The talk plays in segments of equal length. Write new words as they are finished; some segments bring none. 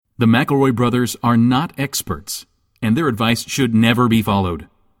The McElroy brothers are not experts, and their advice should never be followed.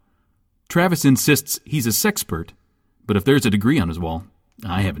 Travis insists he's a sexpert, but if there's a degree on his wall,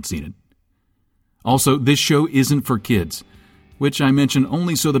 I haven't seen it. Also, this show isn't for kids, which I mention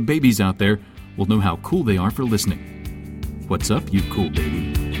only so the babies out there will know how cool they are for listening. What's up, you cool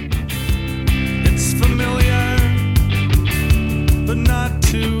baby? It's familiar, but not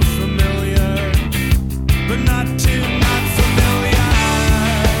too familiar, but not too not familiar.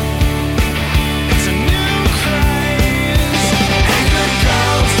 It's a new craze. Hey, good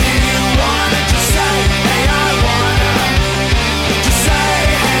girls, do you wanna just say, hey, I wanna? Just say,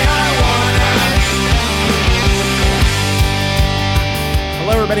 hey, I wanna.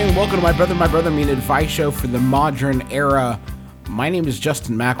 Hello, everybody, and welcome to My Brother, Me, an advice show for the modern era. My name is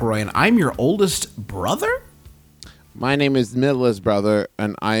Justin McElroy, and I'm your oldest brother? My name is Middle's brother,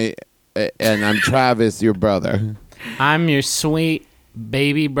 and I'm Travis, your brother. I'm your sweet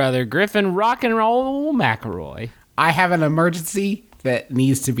baby brother, Griffin Rock and Roll McElroy. I have an emergency that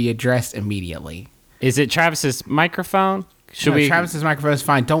needs to be addressed immediately. Is it Travis's microphone? Travis's microphone is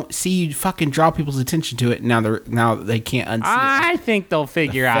fine. Don't see you fucking draw people's attention to it. Now they can't unsee it. I think they'll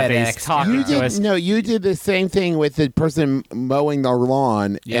figure out that he's talking to us. No, you did the same thing with the person mowing their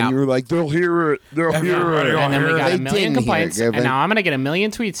lawn, Yeah. and you were like, they'll hear it. They'll hear it. And then we got They a million didn't hear complaints, it, and Griffin. now I'm going to get a million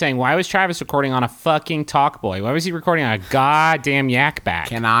tweets saying, why was Travis recording on a fucking Talkboy? Why was he recording on a goddamn yak back?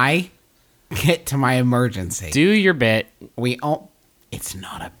 Can I get to my emergency? Do your bit. It's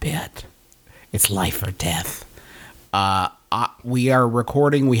not a bit. It's life or death. We are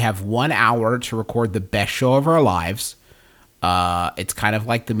recording. We have 1 hour to record the best show of our lives. It's kind of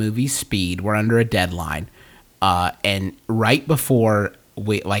like the movie Speed. We're under a deadline. And right before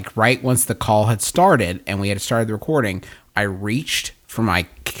right once the call had started and we had started the recording, I reached for my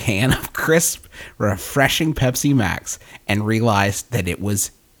can of crisp, refreshing Pepsi Max and realized that it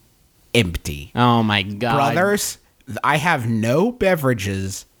was empty. Oh, my God. Brothers, I have no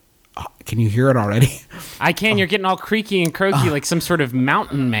beverages. Can you hear it already? I can. You're getting all creaky and croaky like some sort of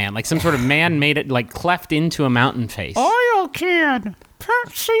mountain man. Like some sort of man made it, like, cleft into a mountain face. Oil can.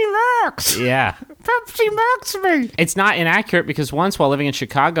 Pepsi Max. Yeah. Pepsi Max me. It's not inaccurate because once while living in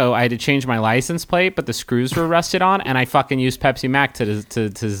Chicago, I had to change my license plate, but the screws were rusted on, and I fucking used Pepsi Max to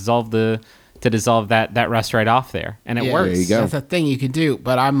dissolve that rust right off there, and it works. There you go. That's a thing you can do,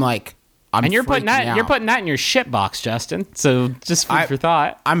 but I'm You're putting that in your shit box, Justin. So just food for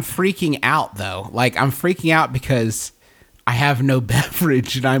thought. I'm freaking out though. Like I'm freaking out because I have no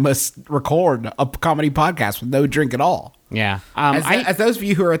beverage and I must record a comedy podcast with no drink at all. Yeah. As those of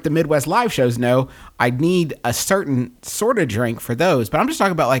you who are at the Midwest live shows know, I need a certain sort of drink for those. But I'm just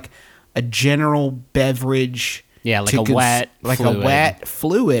talking about like a general beverage. Yeah, like a wet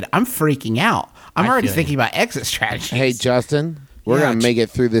fluid. I'm freaking out. I'm already feel thinking about exit strategies. Hey, Justin, we're going to make it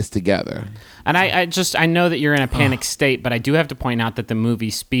through this together. And I know that you're in a panic state, but I do have to point out that the movie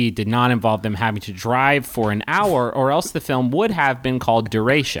Speed did not involve them having to drive for an hour, or else the film would have been called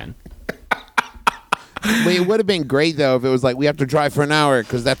Duration. Wait, it would have been great, though, if it was like, we have to drive for an hour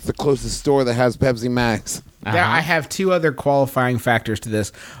because that's the closest store that has Pepsi Max. There, I have two other qualifying factors to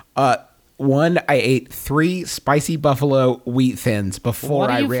this. One, I ate 3 spicy buffalo wheat thins before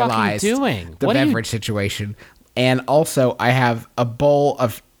I realized the beverage situation. And also, I have a bowl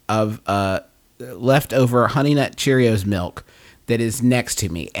of leftover Honey Nut Cheerios milk that is next to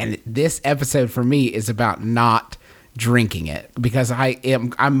me. And this episode for me is about not drinking it because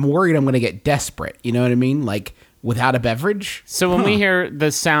I'm worried I'm going to get desperate. You know what I mean? Like without a beverage. So when we hear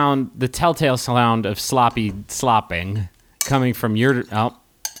the telltale sound of slopping coming from your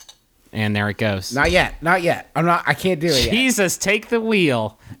and there it goes. Not yet. I can't do it yet. Jesus, take the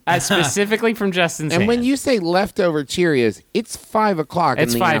wheel. Specifically from Justin's And hand. when you say leftover Cheerios, it's 5 o'clock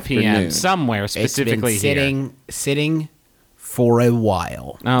it's in the 5 p.m. afternoon. somewhere specifically it's been sitting for a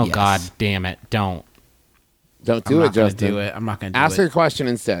while. Oh, Yes. God damn it. Don't Do it, Justin. I'm not going to do it. Ask her a question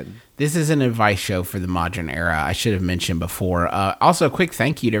instead. This is an advice show for the modern era. I should have mentioned before. Also, a quick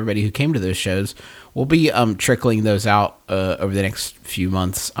thank you to everybody who came to those shows. We'll be trickling those out over the next few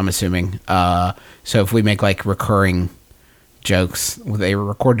months, I'm assuming. So if we make like recurring jokes, they were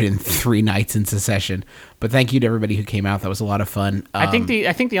recorded in 3 nights in succession. But thank you to everybody who came out. That was a lot of fun. I think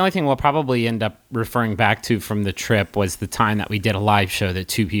the only thing we'll probably end up referring back to from the trip was the time that we did a live show that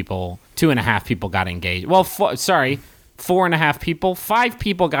 2.5 people got engaged. Well, 4.5 people, 5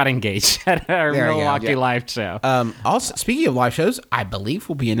 people got engaged at our Milwaukee live show. Also, speaking of live shows, I believe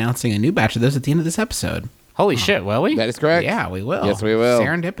we'll be announcing a new batch of those at the end of this episode. Holy shit, will we? That is correct. Yeah, we will. Yes, we will.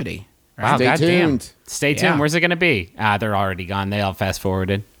 Serendipity. Wow, Stay goddamn. tuned. Stay tuned. Yeah. Where's it going to be? They're already gone. They all fast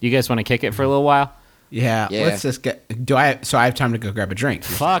forwarded. You guys want to kick it for a little while? Yeah, Yeah. let's just get. So I have time to go grab a drink.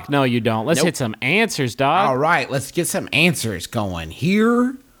 Fuck no, you don't. Let's Nope. hit some answers, dog. All right, let's get some answers going.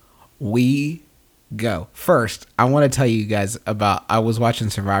 Here we go. First, I want to tell you guys about. I was watching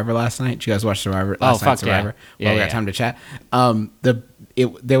Survivor last night. Did you guys watch Survivor last night? fuck yeah. Survivor. Yeah, Well, we yeah. got time to chat.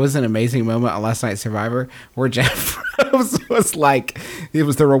 There was an amazing moment on last night's Survivor where Jeff Probst was like, it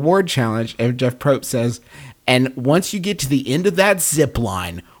was the reward challenge, and Jeff Probst says, and once you get to the end of that zip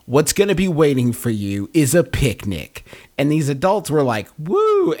line, what's going to be waiting for you is a picnic. And these adults were like,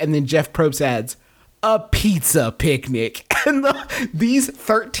 woo. And then Jeff Probst adds, a pizza picnic. And these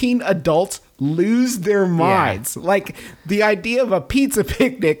 13 adults lose their minds. Like, the idea of a pizza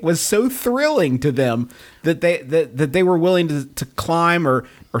picnic was so thrilling to them that they were willing to climb or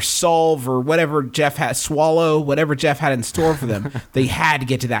solve or whatever Jeff had, swallow whatever Jeff had in store for them. They had to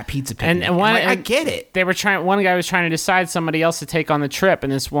get to that pizza picnic. And one, I get it. They were trying. One guy was trying to decide somebody else to take on the trip,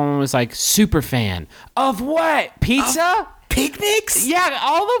 and this woman was like, "Super fan of what? Pizza? Picnics? Yeah,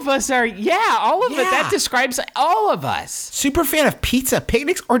 all of us are. Yeah, all of it. Yeah. That describes all of us. Super fan of pizza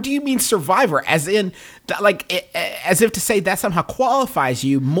picnics, or do you mean Survivor, as in, as if to say that somehow qualifies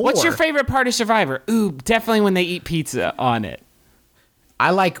you more? What's your favorite part of Survivor? Ooh, definitely when they eat pizza on it. I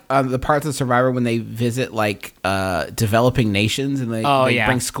like the parts of Survivor when they visit developing nations and they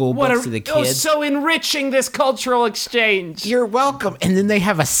bring school books to the kids. Oh, so enriching, this cultural exchange. You're welcome. And then they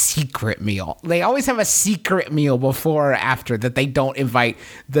have a secret meal. They always have a secret meal before or after that they don't invite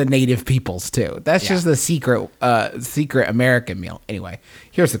the native peoples to. That's just the secret American meal. Anyway,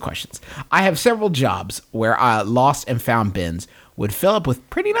 here's the questions. I have several jobs where lost and found bins would fill up with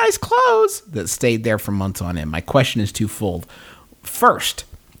pretty nice clothes that stayed there for months on end. My question is twofold. First,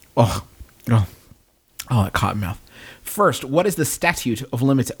 it caught in mouth. First, what is the statute of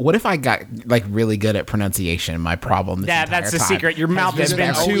limits? What if I got really good at pronunciation? My problem. That's the secret. Your mouth has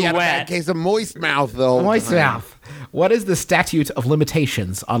been too Bad wet. case of moist mouth, though. Moist mouth. What is the statute of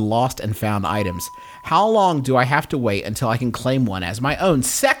limitations on lost and found items? How long do I have to wait until I can claim one as my own?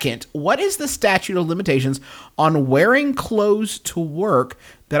 Second, what is the statute of limitations on wearing clothes to work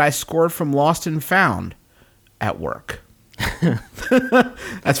that I scored from lost and found at work?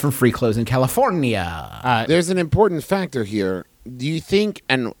 That's from Free Clothes in California. There's an important factor here. Do you think,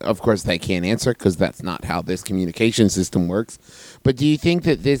 and of course they can't answer because that's not how this communication system works, but do you think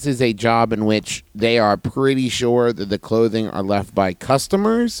that this is a job in which they are pretty sure that the clothing are left by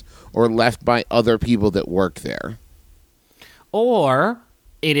customers or left by other people that work there? Or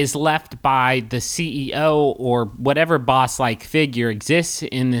it is left by the CEO or whatever boss-like figure exists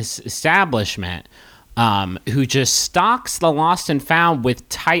in this establishment, who just stocks the lost and found with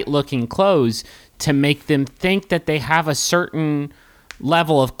tight-looking clothes to make them think that they have a certain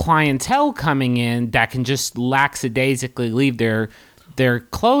level of clientele coming in that can just lackadaisically leave their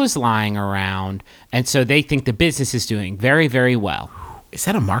clothes lying around, and so they think the business is doing very, very well. Is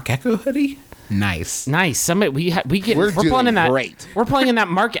that a Marc Ecko hoodie? Nice. We're We're playing doing in that. great. We're playing in that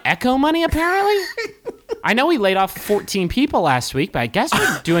Marc Ecko money. Apparently, I know we laid off 14 people last week, but I guess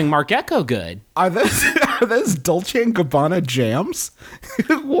we're doing Marc Ecko good. Are those Dolce and Gabbana jams?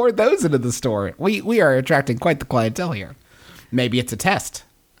 Who wore those into the store? We are attracting quite the clientele here. Maybe it's a test.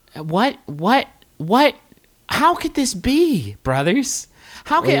 What? How could this be, brothers?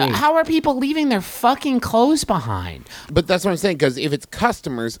 How are people leaving their fucking clothes behind? But that's what I'm saying, because if it's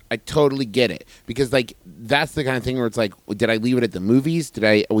customers, I totally get it. Because, that's the kind of thing where it's like, did I leave it at the movies?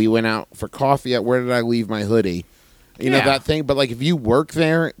 We went out for coffee? Where did I leave my hoodie? You know, that thing. But, if you work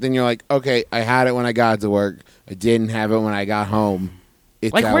there, then you're like, okay, I had it when I got to work. I didn't have it when I got home.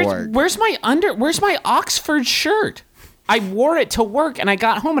 It's at work. Where's my Oxford shirt? I wore it to work, and I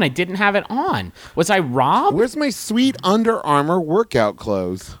got home, and I didn't have it on. Was I robbed? Where's my sweet Under Armour workout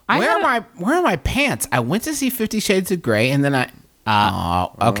clothes? Where are my pants? I went to see 50 Shades of Grey, and then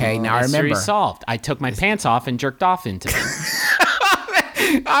okay, now I Mystery remember. solved. I took my pants off and jerked off into them.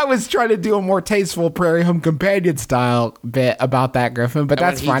 I was trying to do a more tasteful Prairie Home Companion style bit about that, Griffin, but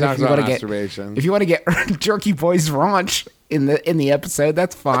that's He fine talks if you about want to masturbation. if you want to get Jerky Boys raunch in the episode.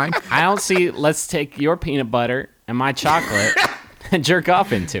 That's fine. I don't see. Let's take your peanut butter and my chocolate and jerk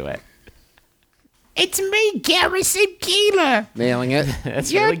off into it. It's me, Garrison Keeler. Nailing it.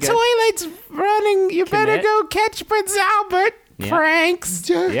 That's Your really good. toilet's running. You better Commit. go catch Prince Albert. Yeah. Franks.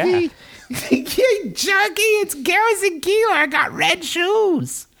 Jerky. Yeah. Jerky, it's Garrison Keeler. I got red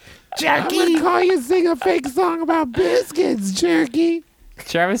shoes. I'm Jerky. gonna call you sing a fake song about biscuits, Jerky.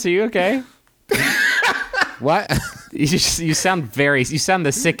 Travis, are you okay? What? You sound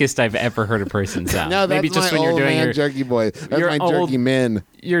the sickest I've ever heard a person sound. No, that's Maybe just my when you're old doing man your Jerky boy. That's your my old- Jerky men.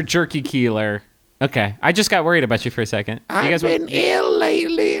 your jerky keeler. Okay, I just got worried about you for a second. You guys I've been ill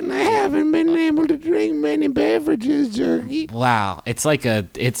lately, and I haven't been able able to drink many beverages, Jerky. Wow, it's like a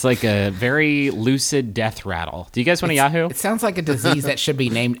very lucid death rattle. Do you guys want a Yahoo? It sounds like a disease that should be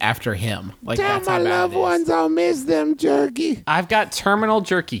named after him. Like Tell that's my how bad loved it is. ones I'll miss them, Jerky. I've got terminal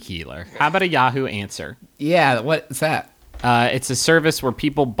jerky keeler. How about a Yahoo answer? Yeah, what is that? It's a service where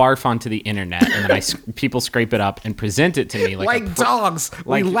people barf onto the internet, and then people scrape it up and present it to me Like dogs,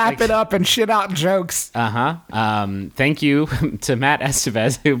 we like- lap like- it up and shit out jokes. Thank you to Matt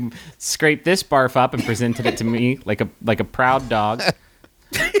Estevez, who scraped this barf up and presented it to me like a proud dog.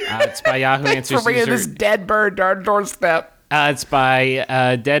 It's by Yahoo For Answers bringing user. this dead bird to our doorstep. It's by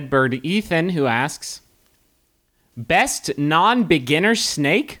Dead Bird Ethan, who asks, best non-beginner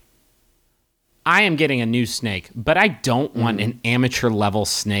snake? I am getting a new snake, but I don't want an amateur level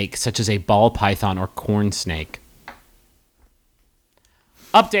snake such as a ball python or corn snake.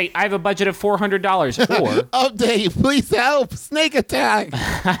 Update, I have a budget of $400 or Update, please help. Snake attack.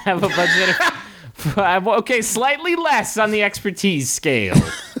 I have a budget of okay, slightly less on the expertise scale.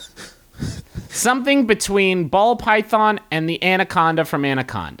 Something between ball python and the anaconda from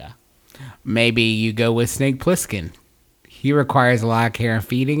Anaconda. Maybe you go with Snake Plissken. He requires a lot of care and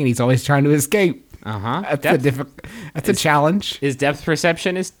feeding, and he's always trying to escape. That's a challenge. His depth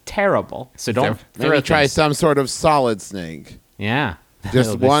perception is terrible, so don't Maybe throw try things. some sort of solid snake. Yeah.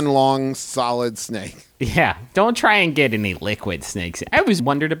 Just one long solid snake. Yeah, don't try and get any liquid snakes. I always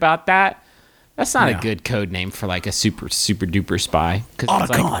wondered about that. That's not Yeah. a good code name for like a super duper spy. 'Cause it's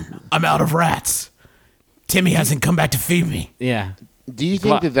like, I'm out of rats. Timmy hasn't come back to feed me. yeah. Do you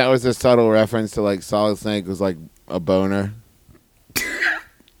think Well- that was a subtle reference to like solid snake was like a boner?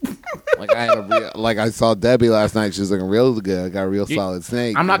 Like I saw Debbie last night. She was looking real good. I got a real solid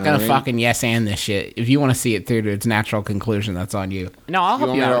snake. I'm not you know gonna what I mean? fucking yes and this shit. If you want to see it through to its natural conclusion, that's on you. No, I'll You help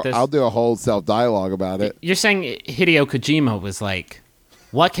want you me out to- with this. I'll do a whole self dialogue about it. You're saying Hideo Kojima was like,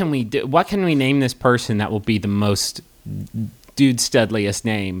 what can we do? What can we name this person that will be the most dude studliest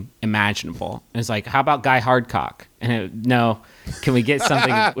name imaginable? And it's like, how about Guy Hardcock? And no, can we get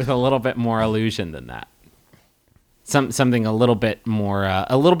something with a little bit more illusion than that? Something a little bit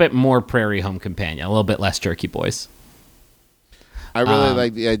more Prairie Home Companion, a little bit less Jerky Boys. I really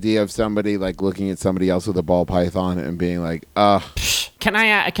like the idea of somebody like looking at somebody else with a ball python and being like, Can I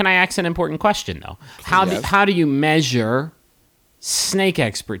ask an important question though? Yes. How do you measure snake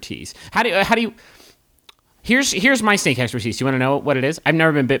expertise? How do you? Here's my snake expertise. Do you want to know what it is? I've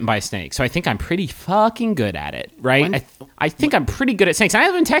never been bitten by a snake, so I think I'm pretty fucking good at it, right? I think I'm pretty good at snakes. And I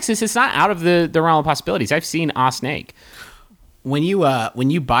live in Texas. It's not out of the realm of possibilities. I've seen a snake. When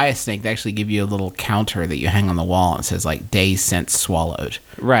you buy a snake, they actually give you a little counter that you hang on the wall and it says like days since swallowed.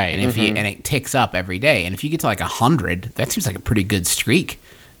 Right. And if and it ticks up every day. And if you get to like 100, that seems like a pretty good streak.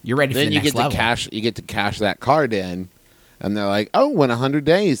 You're ready for then the you next get level. to cash. You get to cash that card in, and they're like, oh, when 100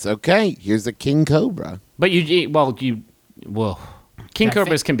 days, okay, here's a king cobra. But King I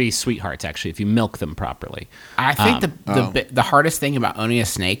cobras can be sweethearts actually if you milk them properly. I think the hardest thing about owning a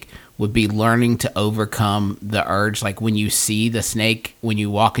snake would be learning to overcome the urge. Like when you see the snake, when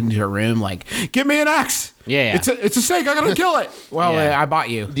you walk into a room, like, give me an axe. Yeah. It's a snake. I gotta kill it. Well, Yeah. I bought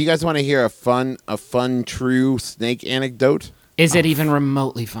you. Do you guys want to hear a fun, true snake anecdote? Is it even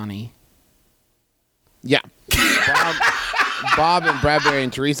remotely funny? Yeah. Bob and Bradbury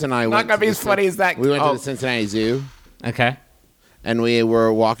and Teresa and I Not went. gonna be to as the funny as that. We went to Oh. the Cincinnati Zoo, Okay. and we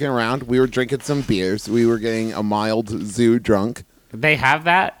were walking around. We were drinking some beers. We were getting a mild zoo drunk. They have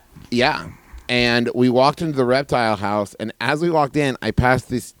that? Yeah. And we walked into the reptile house, and as we walked in, I passed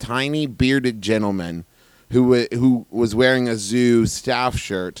this tiny bearded gentleman who was wearing a zoo staff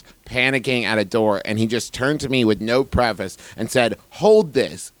shirt, panicking at a door, and he just turned to me with no preface and said, "Hold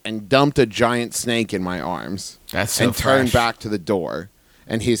this," and dumped a giant snake in my arms. That's so and turned fresh. back to the door.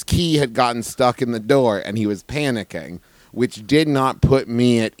 And his key had gotten stuck in the door, and he was panicking, which did not put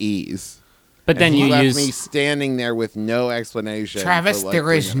me at ease. But then And he you left use me standing there with no explanation. Travis, for, like, there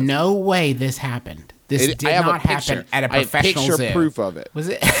 3 is minutes. no way this happened. This I did have not a picture. happen at a I have professional picture zoo. proof of it. Was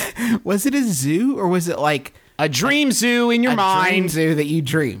it? Was it a zoo or was it like a dream zoo in your a dream mind. zoo that you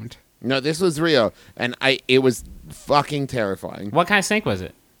dreamed? No, this was real, and it was fucking terrifying. What kind of snake was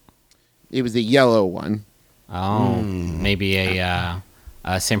it? It was a yellow one. Oh, maybe a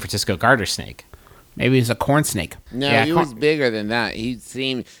San Francisco garter snake. Maybe it was a corn snake. No, Yeah, he was bigger than that. He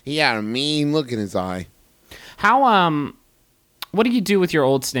had a mean look in his eye. How what do you do with your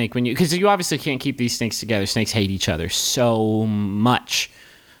old snake when because you obviously can't keep these snakes together. Snakes hate each other so much.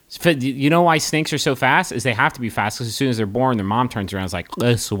 You know why snakes are so fast? Is they have to be fast because as soon as they're born, their mom turns around and is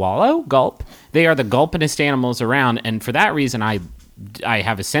like, swallow, gulp. They are the gulpingest animals around, and for that reason, I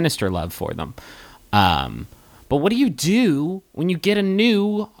have a sinister love for them. But what do you do when you get a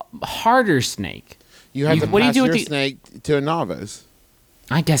new harder snake. You have to what do you pass do your with the- snake to a novice.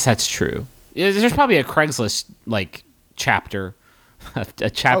 I guess that's true. There's probably a Craigslist like chapter, a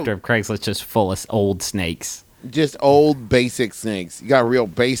chapter of Craigslist just full of old snakes. Just old basic snakes. You got a real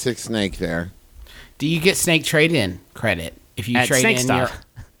basic snake there. Do you get snake trade-in credit if you At trade Snake in Stop. your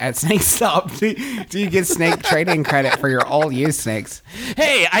at Snake Stop? Do you get snake trade-in credit for your old used snakes?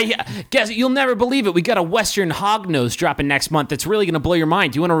 Hey, I guess you'll never believe it. We got a Western hognose dropping next month. That's really going to blow your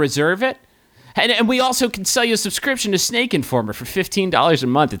mind. Do you want to reserve it? And we also can sell you a subscription to Snake Informer for $15 a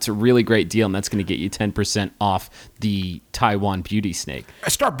month. It's a really great deal, and that's going to get you 10% off the Taiwan beauty snake.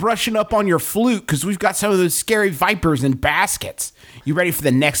 Start brushing up on your flute because we've got some of those scary vipers in baskets. You ready for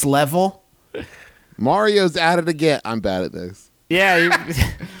the next level? Mario's at it again. I'm bad at this. Yeah.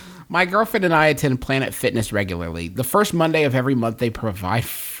 My girlfriend and I attend Planet Fitness regularly. The first Monday of every month, they provide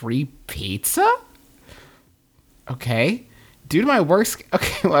free pizza? Okay. Due to my work...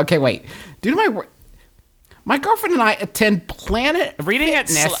 Okay, wait. Due to my work... My girlfriend and I attend Planet Reading it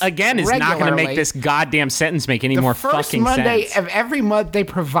Fitness again is not going to regularly. make this goddamn sentence make any more The first fucking Monday sense. of every month, they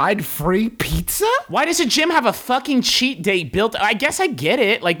provide free pizza? Why does a gym have a fucking cheat day built? I guess I get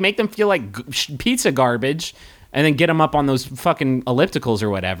it. Like, make them feel like pizza garbage and then get them up on those fucking ellipticals or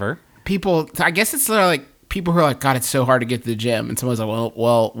whatever. People... I guess it's like... People who are like, God, it's so hard to get to the gym. And someone's like,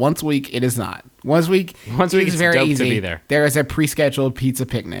 well, once a week, it is not. Once a week, Once a week, it is it's very dope to easy. be there. There is a pre-scheduled pizza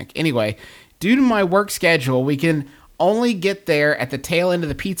picnic. Anyway, due to my work schedule, we can only get there at the tail end of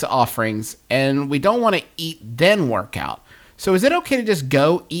the pizza offerings, and we don't want to eat then work out. So is it okay to just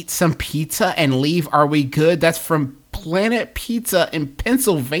go eat some pizza and leave? Are we good? That's from Planet Pizza in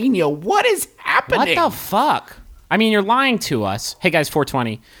Pennsylvania. What is happening? What the fuck? I mean, you're lying to us. Hey, guys,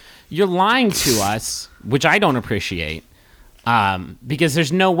 420. You're lying to us, which I don't appreciate, because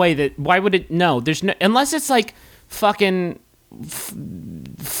there's no way that... Why would it... No, there's no... Unless it's like fucking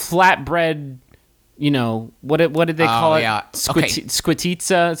flatbread... You know, what did they call it? yeah. Okay.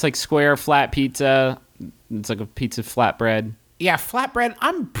 Squitizza. It's like square flat pizza. It's like a pizza flatbread. Yeah, flatbread,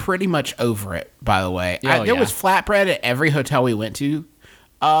 I'm pretty much over it, by the way. Oh, There yeah. was flatbread at every hotel we went to.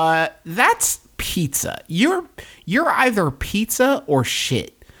 That's pizza. You're either pizza or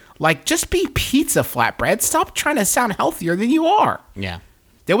shit. Like, just be pizza flatbread. Stop trying to sound healthier than you are. Yeah.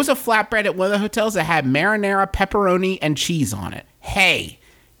 There was a flatbread at one of the hotels that had marinara, pepperoni, and cheese on it. Hey,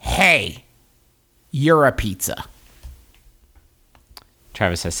 you're a pizza.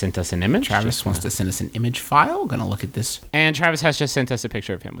 Travis has sent us an image. Travis wants to send us an image file. Gonna look at this. And Travis has just sent us a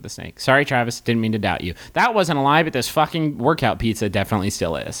picture of him with a snake. Sorry, Travis. Didn't mean to doubt you. That wasn't a lie, but this fucking workout pizza definitely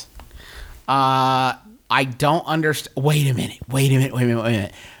still is. I don't understand. Wait a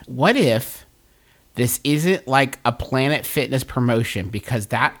minute. What if this isn't like a Planet Fitness promotion? Because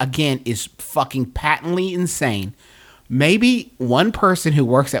that, again, is fucking patently insane. Maybe one person who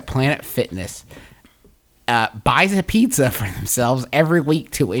works at Planet Fitness buys a pizza for themselves every week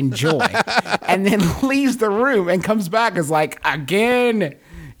to enjoy and then leaves the room and comes back as like, again,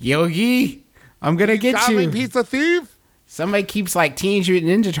 Yogi, I'm going to get Got me, you. pizza thief? Somebody keeps like Teenage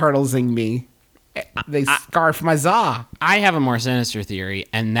Mutant Ninja Turtlesing me. They scarf my za. I have a more sinister theory,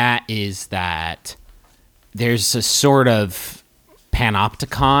 and that is that there's a sort of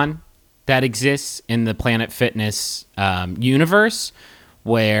panopticon that exists in the Planet Fitness universe,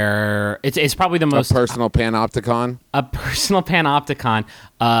 where it's probably the most A personal panopticon? a personal panopticon,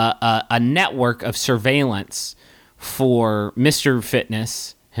 a network of surveillance for Mr.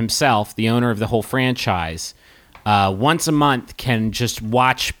 Fitness himself, the owner of the whole franchise. Once a month, can just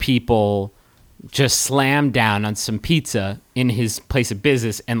watch people just slam down on some pizza in his place of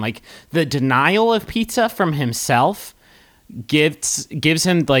business, and like the denial of pizza from himself gives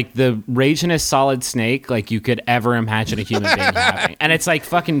him like the raginest solid snake like you could ever imagine a human being having. And it's like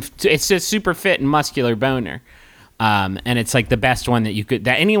fucking, it's just super fit and muscular boner. And it's like the best one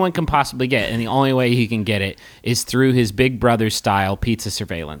that anyone can possibly get, and the only way he can get it is through his Big Brother style pizza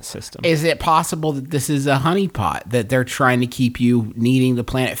surveillance system. Is it possible that this is a honeypot, that they're trying to keep you needing the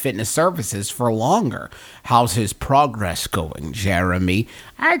Planet Fitness services for longer? How's his progress going, Jeremy?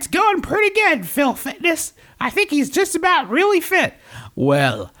 It's going pretty good, Phil Fitness. I think he's just about really fit.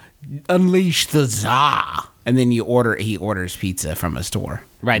 Well, unleash the za. And then he orders pizza from a store.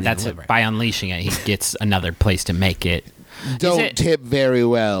 Right, And they that's deliver it. By unleashing it, he gets another place to make it. Don't tip very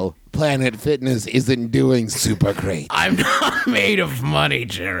well. Planet Fitness isn't doing super great. I'm not made of money,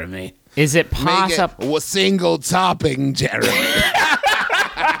 Jeremy. Is it Make possible? it a single topping, Jeremy.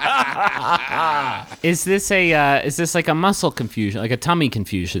 Is this like a muscle confusion, like a tummy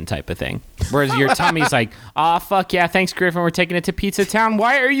confusion type of thing? Whereas your tummy's like, oh fuck yeah, thanks Griffin, we're taking it to Pizza Town.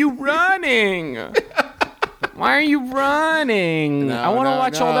 Why are you running? Why are you running? No, I want to no,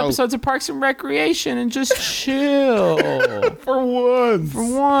 watch old no. episodes of Parks and Recreation and just chill. For once. For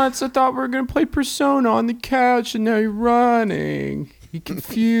once, I thought we were going to play Persona on the couch, and now you're running. You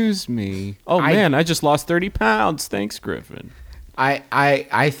confused me. Oh, man, I just lost 30 pounds. Thanks, Griffin.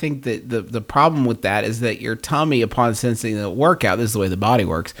 I think that the problem with that is that your tummy, upon sensing the workout, this is the way the body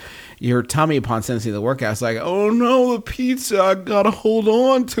works, your tummy upon sensing the workout is like, oh no, the pizza, I gotta hold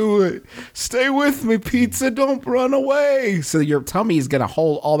on to it. Stay with me, pizza, don't run away. So your tummy is gonna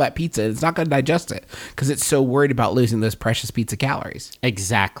hold all that pizza. It's not gonna digest it because it's so worried about losing those precious pizza calories.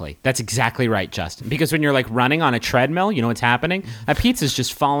 Exactly. That's exactly right, Justin. Because when you're like running on a treadmill, you know what's happening? A pizza's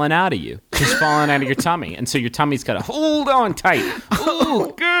just falling out of you. Just falling out of your tummy. And so your tummy's got to hold on tight.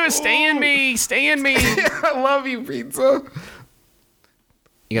 Ooh, good. Stay in me. Stay in me. I love you, pizza.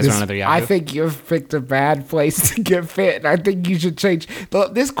 You guys want another Yahoo? I think you've picked a bad place to get fit, and I think you should change.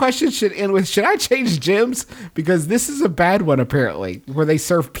 This question should end with, should I change gyms? Because this is a bad one, apparently, where they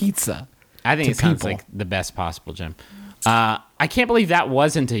serve pizza. I think to it sounds people. like the best possible gym. I can't believe that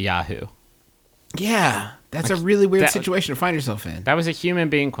wasn't a Yahoo. Yeah, that's a really weird that- situation to find yourself in. That was a human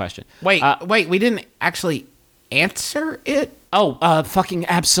being question. Wait, we didn't actually answer it? Oh, fucking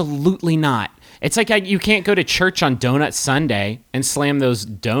absolutely not. It's like you can't go to church on Donut Sunday and slam those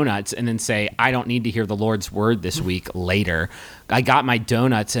donuts and then say, I don't need to hear the Lord's word this week later. I got my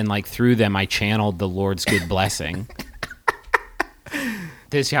donuts and like through them I channeled the Lord's good blessing.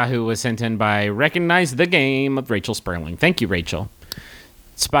 This Yahoo was sent in by Recognize the Game of Rachel Sperling. Thank you, Rachel.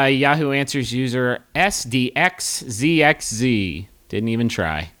 It's by Yahoo Answers user SDXZXZ. Didn't even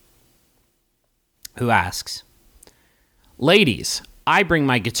try. Who asks, ladies, I bring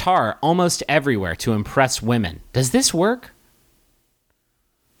my guitar almost everywhere to impress women. Does this work?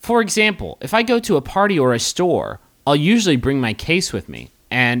 For example, if I go to a party or a store, I'll usually bring my case with me,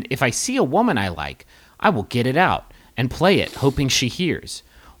 and if I see a woman I like, I will get it out and play it, hoping she hears.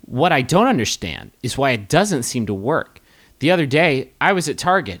 What I don't understand is why it doesn't seem to work. The other day, I was at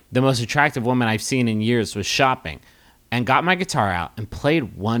Target. The most attractive woman I've seen in years was shopping, and got my guitar out and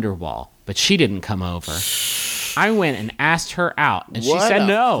played Wonderwall, but she didn't come over. I went and asked her out, and she said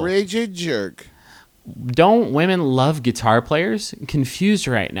no. Frigid jerk. Don't women love guitar players? Confused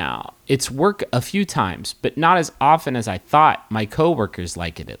right now. It's worked a few times, but not as often as I thought. My coworkers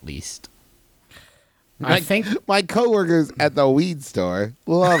like it at least. I think My coworkers at the weed store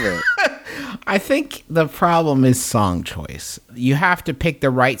love it. I think the problem is song choice. You have to pick the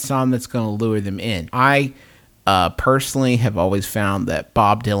right song that's going to lure them in. I personally have always found that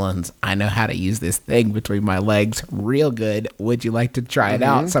Bob Dylan's I Know How to Use This Thing Between My Legs real good. Would you like to try it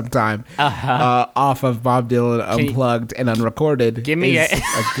out sometime? Off of Bob Dylan Unplugged and Unrecorded. Give me is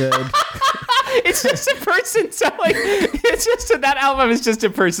a good... It's just a person telling. It's just that album is just a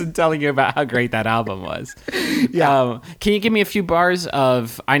person telling you about how great that album was. Yeah. Can you give me a few bars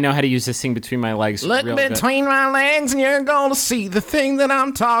of I Know How to Use This Thing Between My Legs? Look real good? between my legs and you're going to see the thing that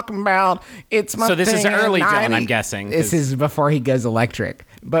I'm talking about. It's my So this is thing early at Dylan, 90. I'm guessing, This 'cause- is before he goes electric.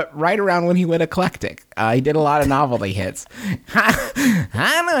 But right around when he went eclectic. He did a lot of novelty hits.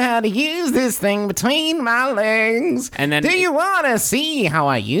 I know how to use this thing between my legs. And then- do you want to see how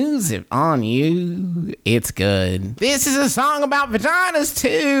I use it on you? It's good. This is a song about vaginas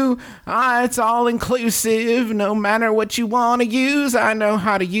too. It's all inclusive. No matter what you want to use, I know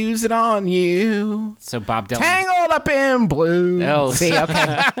how to use it on you. So Bob Dylan. Tangled up in blue. Oh. See,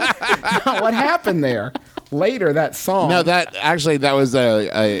 okay. What happened there? Later, that song. No, that was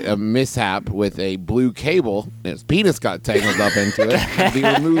a mishap with a blue cable. His penis got tangled up into it. Had to be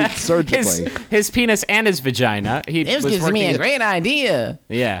removed surgically. His penis and his vagina. This gives me a great idea.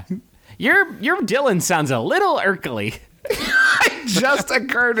 Yeah. Your Dylan sounds a little irkly. Just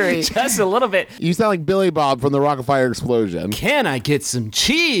occurred to me. Just a little bit. You sound like Billy Bob from the Rock Fire Explosion. Can I get some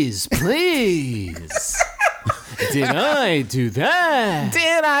cheese, please? Did I do that?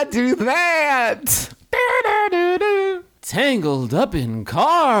 Did I do that? Tangled up in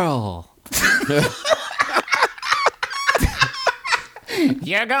Carl.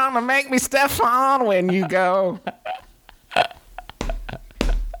 You're gonna make me Stefan when you go.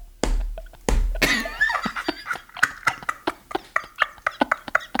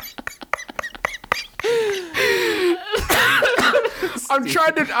 I'm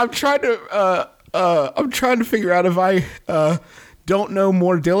trying to figure out if I don't know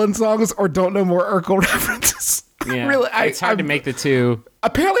more Dylan songs or don't know more Urkel references. Yeah, Really, it's hard to make the two.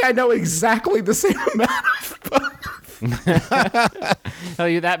 Apparently, I know exactly the same amount of both.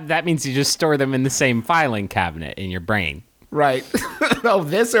 Oh, that means you just store them in the same filing cabinet in your brain. Right. Oh,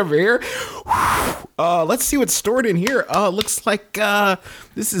 this over here. Let's see what's stored in here. Oh, it looks like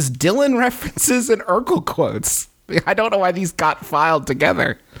this is Dylan references and Urkel quotes. I don't know why these got filed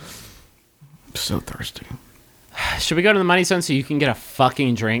together. I'm so thirsty. Should we go to the money zone so you can get a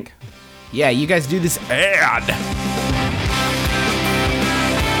fucking drink? Yeah, you guys do this ad.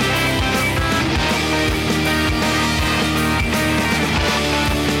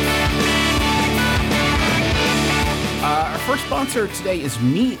 Our first sponsor today is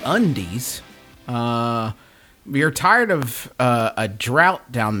MeUndies. You're tired of a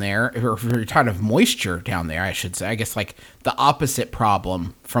drought down there, or if you're tired of moisture down there, I should say. I guess like the opposite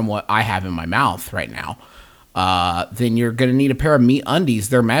problem from what I have in my mouth right now. Then you're going to need a pair of MeUndies.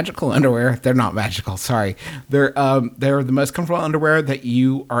 They're magical underwear. They're not magical, sorry. They're the most comfortable underwear that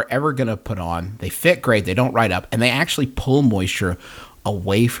you are ever going to put on. They fit great. They don't ride up, and they actually pull moisture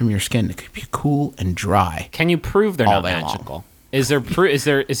away from your skin to keep you cool and dry. Can you prove they're All not day long. magical? Is there is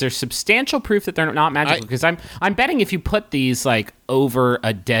there substantial proof that they're not magical? Because I'm betting if you put these like over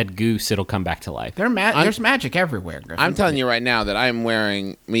a dead goose, it'll come back to life. There's magic everywhere, Griffin. I'm telling you right now that I'm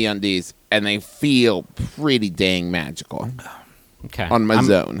wearing MeUndies, and they feel pretty dang magical Okay, on my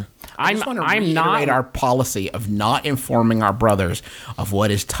zone. I just want to I'm reiterate not. our policy of not informing our brothers of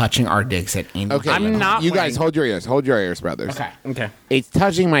what is touching our dicks at any Okay, I'm not You guys wearing- hold your ears, brothers. Okay. It's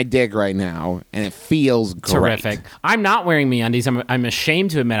touching my dick right now, and it feels great. Terrific. I'm not wearing MeUndies. I'm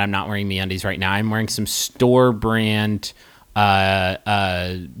ashamed to admit I'm not wearing MeUndies right now. I'm wearing some store brand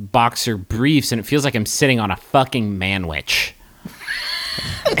boxer briefs, and it feels like I'm sitting on a fucking manwich.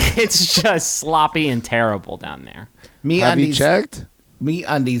 It's just sloppy and terrible down there. Have you checked?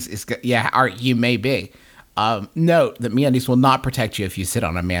 MeUndies is good. Yeah, you may be. Note that MeUndies will not protect you if you sit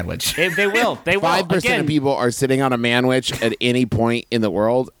on a manwich. They will. They will. 5% Again, of people are sitting on a manwich at any point in the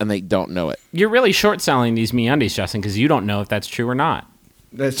world, and they don't know it. you're really short selling these MeUndies, Justin, because you don't know if that's true or not.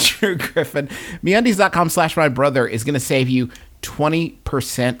 That's true, Griffin. MeUndies.com/mybrother is going to save you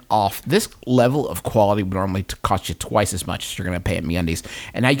 20% off. This level of quality would normally cost you twice as much as you're going to pay at MeUndies.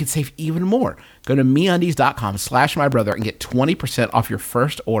 And now you can save even more. Go to MeUndies.com/mybrother and get 20% off your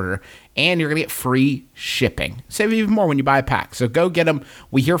first order. And you're going to get free shipping. Save even more when you buy a pack. So go get them.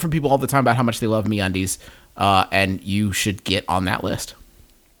 We hear from people all the time about how much they love MeUndies. And you should get on that list.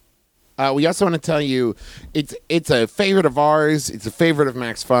 We also want to tell you it's a favorite of ours. It's a favorite of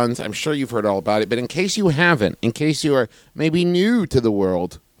Max Fun's. I'm sure you've heard all about it. But in case you haven't, in case you are maybe new to the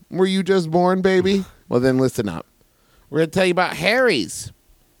world, were you just born, baby? Well, then listen up. We're going to tell you about Harry's.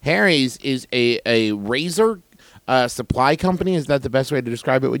 Harry's is a razor supply company. Is that the best way to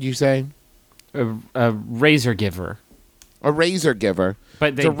describe it, would you say? A razor giver. A razor giver.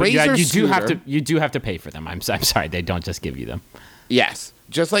 But It's a razor you do have to pay for them. I'm sorry, they don't just give you them. Yes.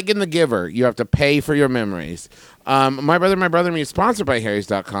 Just like in The Giver, you have to pay for your memories. My Brother and Me is sponsored by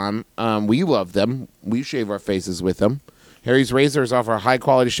Harry's.com. We love them. We shave our faces with them. Harry's razors offer a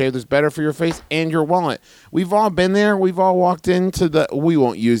high-quality shave that's better for your face and your wallet. We've all been there. We've all walked into we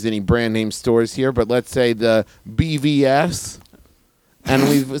won't use any brand name stores here, but let's say the BVS. And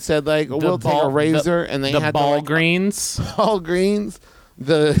we've said, like, we'll take a razor, and they had ball the, like, greens. All greens,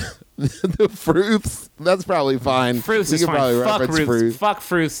 the fruits. That's probably fine. Fruits We is could probably fine. Fuck reference fruits. Fuck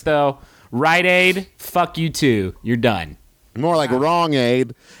fruits though. Rite Aid. Fuck you too. You're done. More like wrong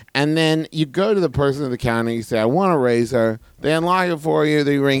aid. And then you go to the person at the counter, you say, I want a razor. They unlock it for you,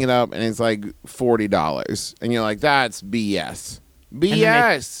 they ring it up, and it's like $40. And you're like, that's BS.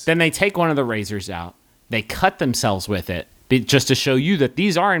 BS. Then they take one of the razors out. They cut themselves with it just to show you that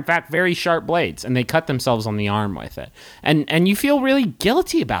these are in fact very sharp blades, and they cut themselves on the arm with it. And you feel really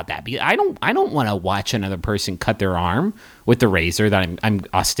guilty about that because I don't want to watch another person cut their arm with the razor that I'm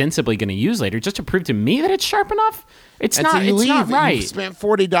ostensibly going to use later just to prove to me that it's sharp enough. It's And so not. you It's not leave, right. You've spent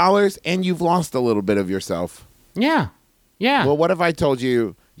 $40 and you've lost a little bit of yourself. Yeah. Well, what if I told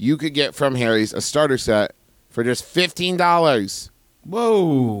you you could get from Harry's a starter set for just $15?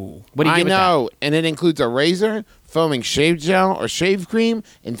 Whoa. What do you I get with know, and it includes a razor, foaming shave gel or shave cream,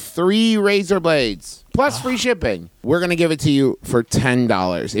 and 3 razor blades, plus free shipping. We're going to give it to you for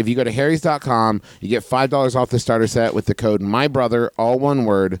 $10. If you go to harrys.com, you get $5 off the starter set with the code MYBROTHER, all one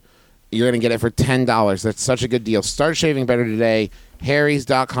word. You're going to get it for $10. That's such a good deal. Start shaving better today.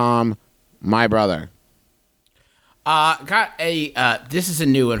 harrys.com, MYBROTHER. Got this is a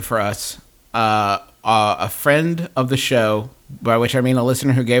new one for us. A friend of the show, by which I mean a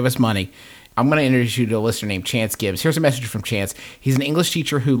listener who gave us money. I'm going to introduce you to a listener named Chance Gibbs. Here's a message from Chance. He's an English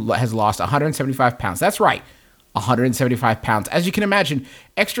teacher who has lost 175 pounds. That's right, 175 pounds. As you can imagine,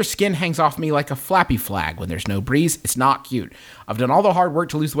 extra skin hangs off me like a flappy flag. When there's no breeze, it's not cute. I've done all the hard work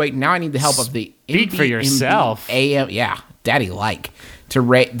to lose weight, and now I need the help of the Speak for yourself. Yeah, daddy like.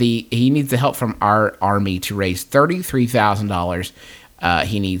 he needs the help from our army to raise $33,000.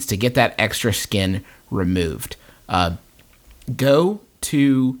 He needs to get that extra skin removed. Go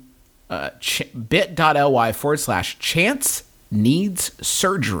to bit.ly/chance needs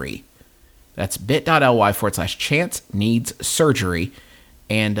surgery. That's bit.ly/chance needs surgery,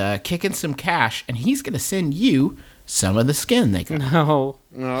 and kick in some cash, and he's going to send you some of the skin they got. No.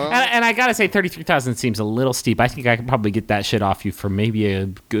 And I gotta say, 33,000 seems a little steep. I think I could probably get that shit off you for maybe a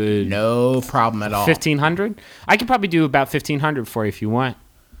good No problem at all. 1,500. I could probably do about 1,500 for you if you want.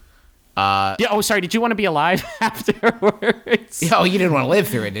 Yeah. Oh, sorry. Did you want to be alive afterwards? Oh, you didn't want to live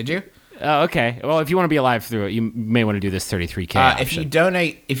through it, did you? Oh, okay. Well, if you want to be alive through it, you may want to do this 33K. If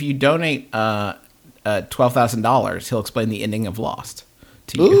you donate $12,000, he'll explain the ending of Lost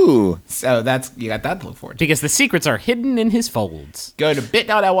to you. Ooh. So you got that to look forward to. Because the secrets are hidden in his folds. Go to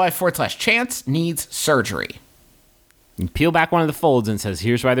bit.ly/chance needs surgery. You peel back one of the folds and says,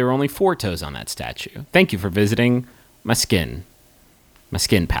 "Here's why there were only 4 toes on that statue. Thank you for visiting my skin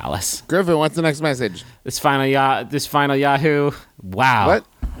palace." Griffin, what's the next message? This final Yahoo. Wow. What?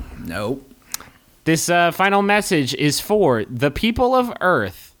 Nope. This final message is for the people of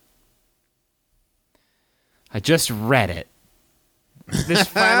Earth. I just read it. This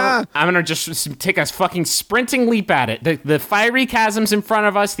final, I'm gonna just take a fucking sprinting leap at it. The fiery chasms in front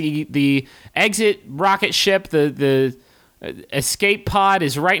of us. The exit rocket ship. The escape pod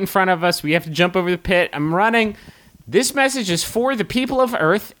is right in front of us. We have to jump over the pit. I'm running. This message is for the people of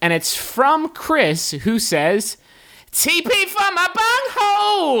Earth, and it's from Chris, who says, "TP for my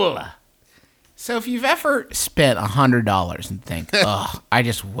bunghole." So if you've ever spent $100 and think, ugh, I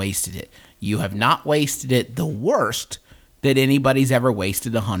just wasted it, you have not wasted it the worst that anybody's ever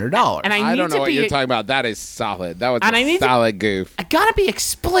wasted $100. And I don't know what you're talking about. That is solid. That was And a solid goof. I gotta be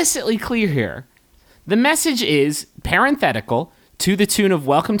explicitly clear here. The message is parenthetical to the tune of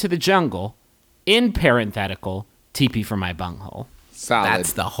 "Welcome to the Jungle," in parenthetical "TP for my bunghole." Solid.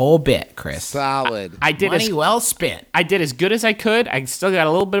 That's the whole bit, Chris. solid. I did Money well spent. I did as good as I could. I still got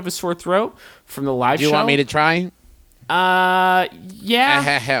a little bit of a sore throat from the live Do you show. want me to try? Yeah.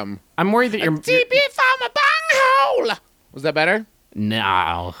 Ahem. I'm worried that you're. TP for my bunghole. Was that better?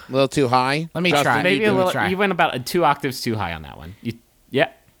 No. A little too high? Let me Justin, try. Maybe a Let me little. try. You went about 2 octaves too high on that one. Yeah.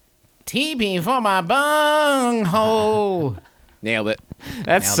 TP for my bunghole. Nailed it. That's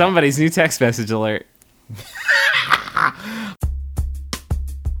Nailed it. somebody's new text message alert.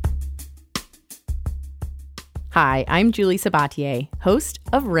 Hi, I'm Julie Sabatier, host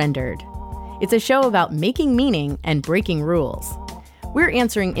of Rendered. It's a show about making meaning and breaking rules. We're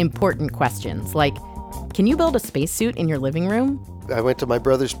answering important questions like, can you build a spacesuit in your living room? I went to my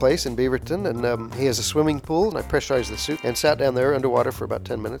brother's place in Beaverton, and he has a swimming pool, and I pressurized the suit and sat down there underwater for about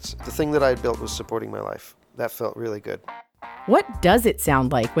 10 minutes. The thing that I had built was supporting my life. That felt really good. What does it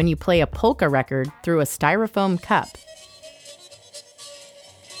sound like when you play a polka record through a styrofoam cup?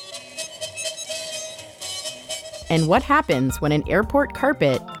 And what happens when an airport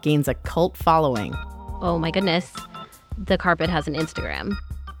carpet gains a cult following? Oh my goodness. The carpet has an Instagram.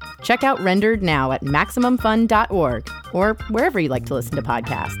 Check out Rendered now at MaximumFun.org or wherever you like to listen to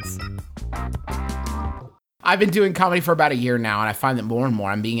podcasts. I've been doing comedy for about a year now, and I find that more and more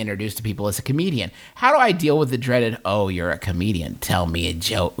I'm being introduced to people as a comedian. How do I deal with the dreaded, "Oh, you're a comedian, tell me a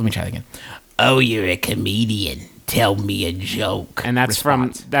joke"? Let me try that again. "Oh, you're a comedian, tell me a joke." And that's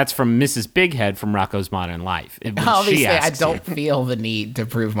response. from Mrs. Bighead from Rocco's Modern Life. When she Obviously, I asks don't you. feel the need to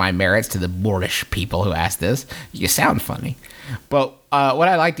prove my merits to the boorish people who ask this. You sound funny. But what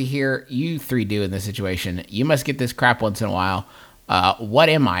I like to hear you three do in this situation, you must get this crap once in a while. What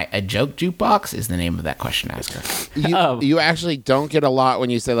am I? A joke jukebox is the name of that question asker. You actually don't get a lot when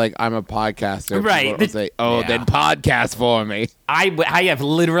you say, like, I'm a podcaster. Right. People will say, oh, Yeah. then podcast for me. I have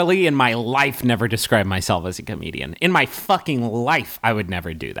literally in my life never described myself as a comedian. In my fucking life, I would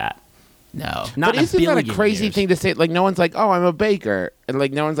never do that. No. Not But in a isn't that a billion crazy years. thing to say? Like, no one's like, oh, I'm a baker. And,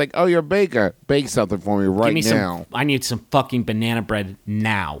 like, no one's like, oh, you're a baker. Bake something for me Give right me now. I need some fucking banana bread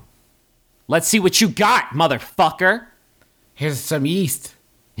now. Let's see what you got, motherfucker. Here's some yeast.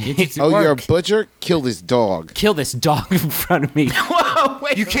 Get you to Oh, you're a work. butcher? Kill this dog. Kill this dog in front of me. Whoa,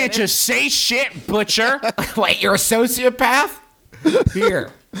 wait You a can't minute. just say shit, butcher. Wait, you're a sociopath?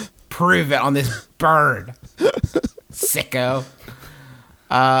 Here, prove it on this bird, sicko.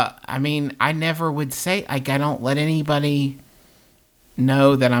 I mean, I never would say, like, I don't let anybody.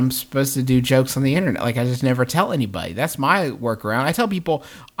 know that I'm supposed to do jokes on the internet. Like, I just never tell anybody. That's my workaround. I tell people,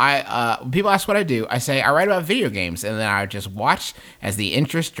 when people ask what I do, I say I write about video games, and then I just watch as the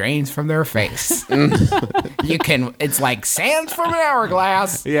interest drains from their face. It's like sands from an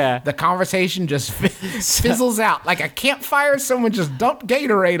hourglass. Yeah. The conversation just fizzles out. Like a campfire someone just dumped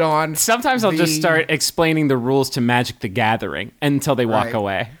Gatorade on. Sometimes I'll just start explaining the rules to Magic the Gathering until they walk Right.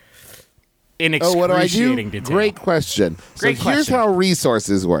 away. In What do I excruciating do? detail. Great question. Great so here's question. how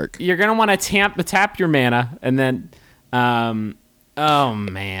resources work. You're gonna want to tap your mana, and then, oh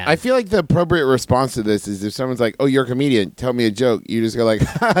man, I feel like the appropriate response to this is if someone's like, "Oh, you're a comedian. Tell me a joke." You just go like,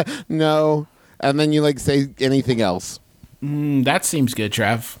 "No," and then you like say anything else. That seems good,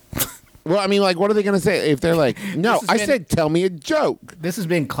 Trev. Well, I mean, like, what are they going to say if they're like, "No, This has I been- said tell me a joke." This has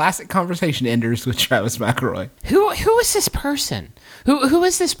been classic conversation enders with Travis McElroy. who is this person? Who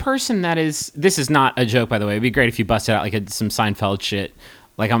is this person that is? This is not a joke, by the way. It'd be great if you busted out like some Seinfeld shit,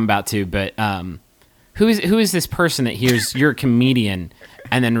 like I'm about to. But who is this person that hears you're a comedian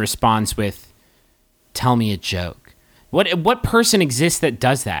and then responds with, "Tell me a joke"? What person exists that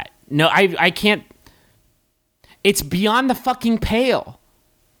does that? No, I can't. It's beyond the fucking pale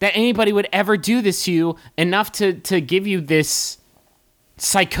that anybody would ever do this to you enough to give you this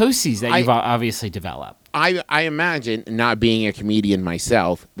psychoses that you've obviously developed. I imagine, not being a comedian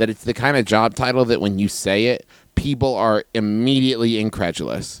myself, that it's the kind of job title that when you say it, people are immediately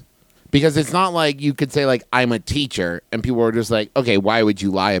incredulous. Because it's not like you could say, like, I'm a teacher, and people are just like, okay, why would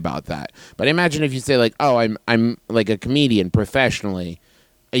you lie about that? But imagine if you say, like, oh, I'm like a comedian professionally.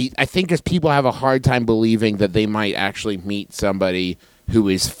 I think because people have a hard time believing that they might actually meet somebody who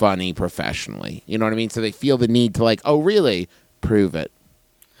is funny professionally. You know what I mean? So they feel the need to, like, oh, really? Prove it.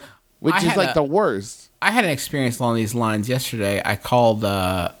 Which I is, had like, the worst. I had an experience along these lines yesterday. I called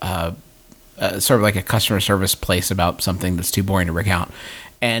sort of like a customer service place about something that's too boring to recount.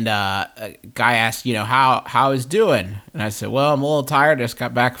 And a guy asked, how I was doing. And I said, well, I'm a little tired. I just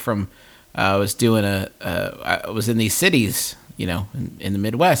got back from, I was in these cities, in the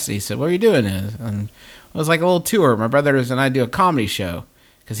Midwest. And he said, what are you doing? And it was like a little tour. My brothers and I do a comedy show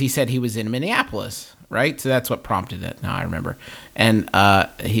because he said he was in Minneapolis, right? So that's what prompted it. Now I remember. And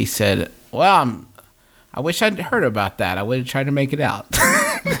he said, well, I wish I'd heard about that. I would have tried to make it out.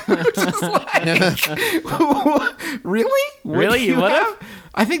 Just like, really? Really? You would have?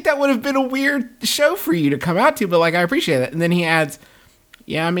 I think that would have been a weird show for you to come out to, but like, I appreciate it. And then he adds,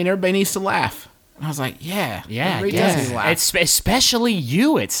 yeah, I mean, everybody needs to laugh. And I was like, yeah. Everybody does need to laugh. It's especially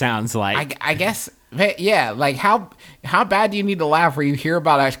you, it sounds like. I guess, yeah, like how bad do you need to laugh where you hear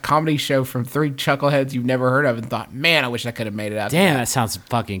about a comedy show from three chuckleheads you've never heard of and thought, man, I wish I could have made it out. Damn, that sounds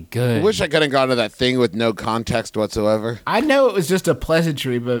fucking good. I wish I could have gone to that thing with no context whatsoever. I know it was just a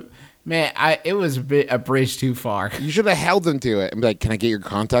pleasantry, but man, it was a bridge too far. You should have held them to it and be like, can I get your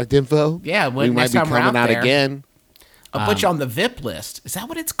contact info? Yeah, we might next be time we're coming out there, again. I'll put you on the VIP list. Is that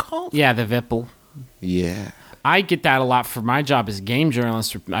what it's called? Yeah, the Vipple. Yeah. I get that a lot for my job as a game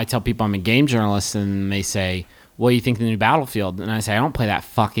journalist. I tell people I'm a game journalist, and they say, what do you think of the new Battlefield? And I say, I don't play that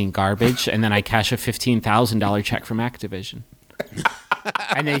fucking garbage. And then I cash a $15,000 check from Activision.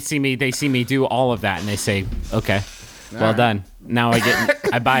 And they see me do all of that, and they say, okay, well done. Now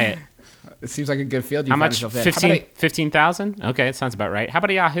I buy it. It seems like a good field. How much? 15,000? Okay, that sounds about right. How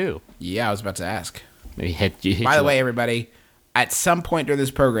about a Yahoo? Yeah, I was about to ask. Maybe hit By the way, everybody, at some point during this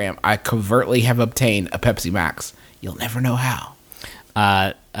program, I covertly have obtained a Pepsi Max. You'll never know how.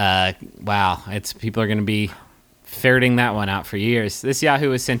 Wow, people are going to be ferreting that one out for years. This Yahoo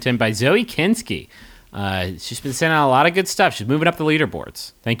was sent in by Zoe Kinski. She's been sending out a lot of good stuff. She's moving up the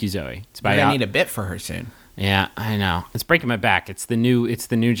leaderboards. Thank you, Zoe. It's by I need a bit for her soon. Yeah, I know. It's breaking my back. It's the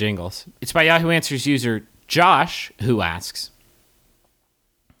new jingles. It's by Yahoo Answers user Josh, who asks,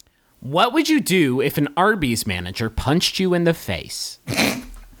 what would you do if an Arby's manager punched you in the face?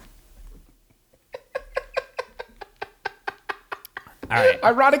 All right.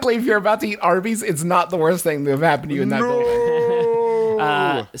 Ironically, if you're about to eat Arby's, it's not the worst thing to have happened to you in that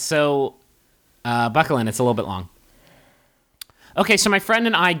building. So buckle in. It's a little bit long. Okay, so my friend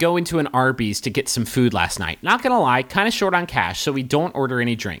and I go into an Arby's to get some food last night. Not gonna lie, kind of short on cash, so we don't order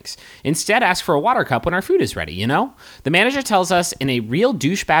any drinks. Instead, ask for a water cup when our food is ready, The manager tells us in a real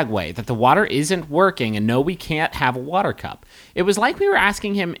douchebag way that the water isn't working and no, we can't have a water cup. It was like we were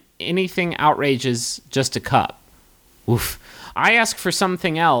asking him anything outrageous, just a cup. Oof. I ask for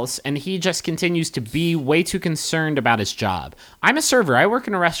something else, and he just continues to be way too concerned about his job. I'm a server. I work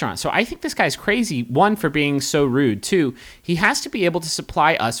in a restaurant, so I think this guy's crazy, one, for being so rude. Two, he has to be able to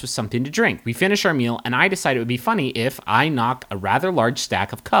supply us with something to drink. We finish our meal, and I decide it would be funny if I knock a rather large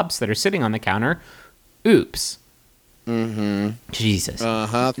stack of cups that are sitting on the counter. Oops. Jesus. Now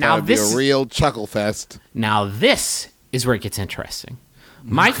Now that'd be this- a real chuckle fest. Now this is where it gets interesting.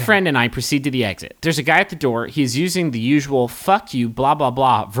 My friend and I proceed to the exit. There's a guy at the door. He's using the usual fuck you, blah, blah,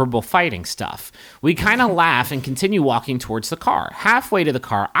 blah, verbal fighting stuff. We kind of laugh and continue walking towards the car. Halfway to the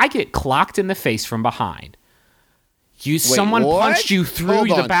car, I get clocked in the face from behind. Someone what? punched you through Hold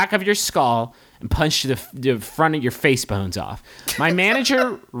the on. back of your skull and punched the front of your face bones off. My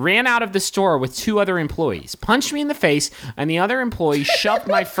manager ran out of the store with 2 other employees, punched me in the face, and the other employee shoved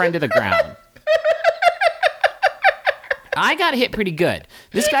my friend to the ground. I got hit pretty good.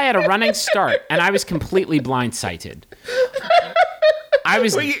 This guy had a running start, and I was completely blindsided.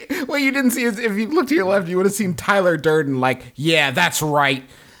 What you didn't see is if you looked to your left, you would have seen Tyler Durden like, yeah, that's right.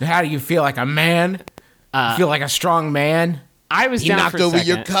 How do you feel like a man? You feel like a strong man? I was He down knocked for a over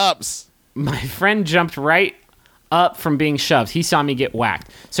second. your cups. My friend jumped right up from being shoved. He saw me get whacked.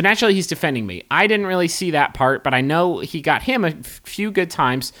 So naturally, he's defending me. I didn't really see that part, but I know he got him a few good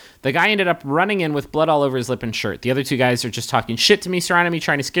times. The guy ended up running in with blood all over his lip and shirt. The other 2 guys are just talking shit to me, surrounding me,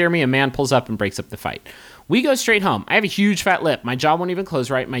 trying to scare me. A man pulls up and breaks up the fight. We go straight home. I have a huge fat lip. My jaw won't even close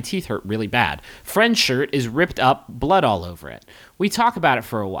right. My teeth hurt really bad. Friend's shirt is ripped up, blood all over it. We talk about it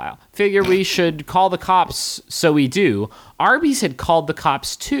for a while. Figure we should call the cops, so we do. Arby's had called the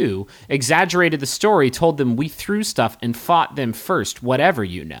cops too, exaggerated the story, told them we threw stuff and fought them first, whatever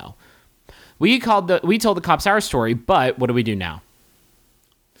you know. We told the cops our story, but what do we do now?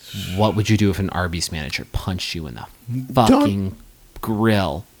 What would you do if an Arby's manager punched you in the fucking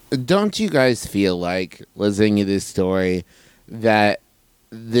grill? Don't you guys feel like, listening to this story, that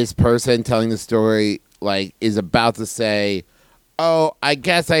this person telling the story like is about to say, oh, I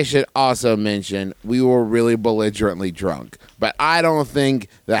guess I should also mention we were really belligerently drunk. But I don't think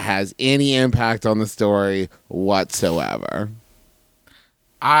that has any impact on the story whatsoever.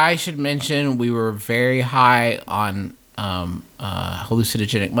 I should mention we were very high on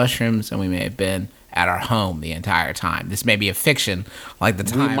hallucinogenic mushrooms, and we may have been at our home the entire time. This may be a fiction, like the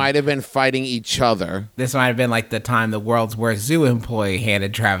time We might have been fighting each other. This might have been like the time the world's worst zoo employee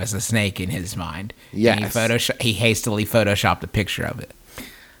handed Travis a snake in his mind. Yes. And he hastily photoshopped a picture of it.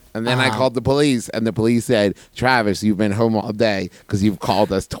 And then I called the police, and the police said, Travis, you've been home all day because you've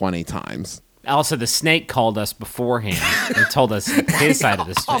called us 20 times. Also, the snake called us beforehand and told us his side of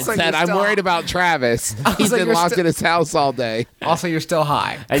the story. Also, Said, I'm worried about Travis. He's been you're locked still- in his house all day. Also, you're still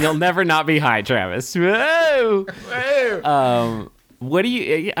high. And you'll never not be high, Travis. Whoa! What do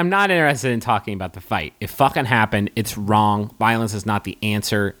you... I'm not interested in talking about the fight. It fucking happened. It's wrong. Violence is not the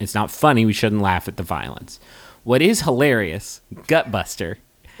answer. It's not funny. We shouldn't laugh at the violence. What is hilarious, gutbuster,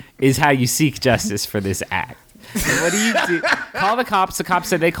 is how you seek justice for this act. What do you do? Call the cops. The cops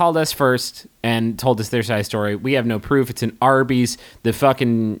said they called us first and told us their side of the story. We have no proof. It's an Arby's. The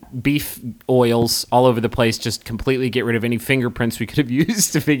fucking beef oils all over the place just completely get rid of any fingerprints we could have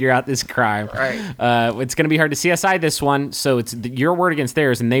used to figure out this crime. Right. It's going to be hard to CSI this one, so it's your word against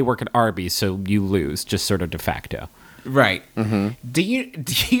theirs, and they work at Arby's, so you lose, just sort of de facto. Right. Mm-hmm. Do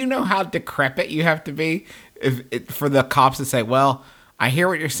you know how decrepit you have to be for the cops to say, well, I hear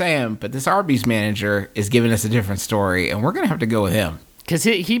what you're saying, but this Arby's manager is giving us a different story, and we're going to have to go with him. Because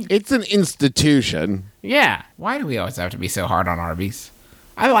he... It's an institution. Yeah. Why do we always have to be so hard on Arby's?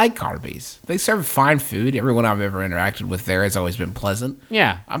 I like Arby's. They serve fine food. Everyone I've ever interacted with there has always been pleasant.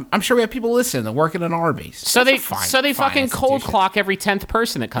 Yeah. I'm sure we have people listening that work at an Arby's. So That's they a fine fucking cold institution. clock every 10th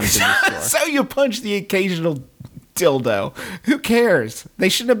person that comes in the store. So you punch the occasional dildo. Who cares? They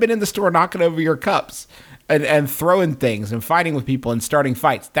shouldn't have been in the store knocking over your cups and throwing things and fighting with people and starting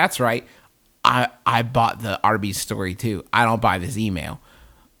fights. That's right. I bought the Arby's story too. I don't buy this email.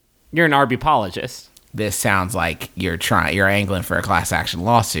 You're an Arby apologist. This sounds like you're angling for a class action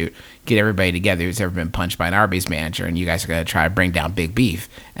lawsuit. Get everybody together who's ever been punched by an Arby's manager, and you guys are going to try to bring down big beef.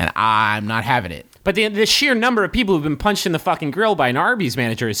 And I'm not having it. But the sheer number of people who've been punched in the fucking grill by an Arby's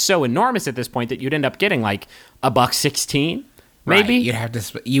manager is so enormous at this point that you'd end up getting like $1.16, maybe. Right.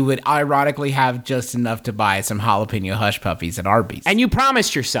 You would ironically have just enough to buy some jalapeno hush puppies at Arby's. And you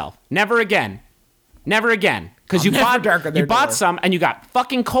promised yourself, never again. Never again. Because you bought some and you got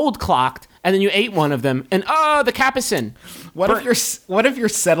fucking cold clocked, and then you ate one of them, and the capsaicin. What if your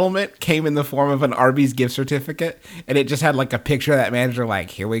settlement came in the form of an Arby's gift certificate, and it just had like a picture of that manager, like,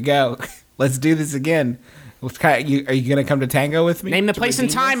 here we go, let's do this again. Are you gonna come to Tango with me? Name the place and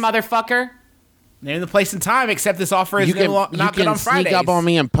time, motherfucker. Name the place and time. Except this offer is not good on Fridays. Sneak up on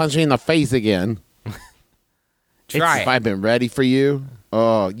me and punch me in the face again. Try If it. I've been ready for you,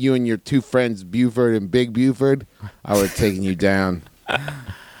 you and your 2 friends, Buford and Big Buford, I would have taken you down.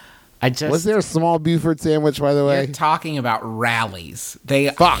 Was there a small Buford sandwich, by the way? You're talking about rallies. They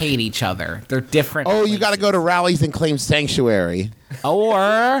hate each other. They're different. Oh, you got to go to rallies and claim sanctuary.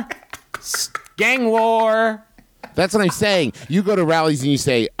 Or gang war. That's what I'm saying. You go to rallies and you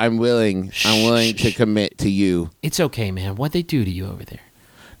say, I'm willing to commit to you. It's okay, man. What'd they do to you over there?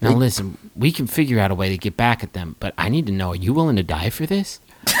 Now listen, we can figure out a way to get back at them, but I need to know, are you willing to die for this?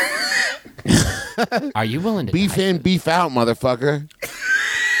 Are you willing to beef die in, beef out, motherfucker.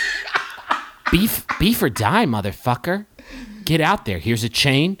 Beef or die, motherfucker. Get out there. Here's a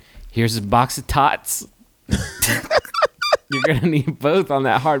chain. Here's a box of tots. You're going to need both on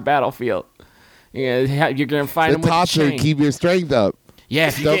that hard battlefield. You're going to find them with the tots chain. are keep your strength up. Yeah,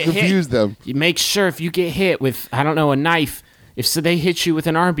 if you Don't get confuse hit, them. You make sure if you get hit with, I don't know, a knife, if so they hit you with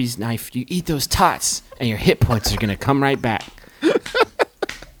an Arby's knife, you eat those tots, and your hit points are going to come right back.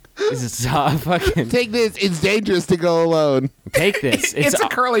 This is fucking... Take this. It's dangerous to go alone. Take this. It's a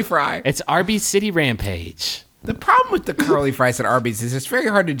curly fry. It's Arby's City Rampage. The problem with the curly fries at Arby's is it's very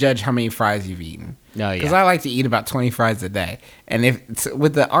hard to judge how many fries you've eaten. Oh, yeah. Because I like to eat about 20 fries a day. And if it's,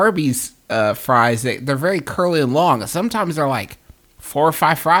 with the Arby's fries, they're very curly and long. Sometimes they're like 4 or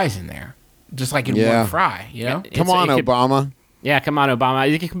 5 fries in there. Just like in one fry, you know? Come on, Obama. Yeah, come on,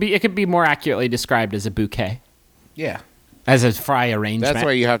 Obama. It could be more accurately described as a bouquet. Yeah. As a fry arrangement. That's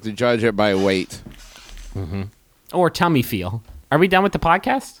why you have to judge it by weight. Mm-hmm. Or tummy feel. Are we done with the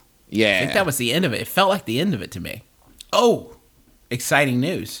podcast? Yeah. I think that was the end of it. It felt like the end of it to me. Oh, exciting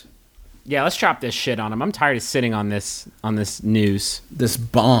news. Yeah, let's drop this shit on them. I'm tired of sitting on this news. This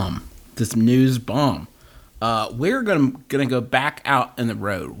bomb. This news bomb. We're gonna go back out on the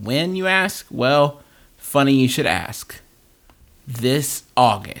road. When, you ask? Well, funny you should ask. This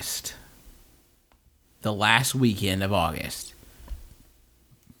August. The last weekend of August.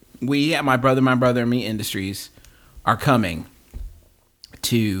 We at My Brother and Me Industries are coming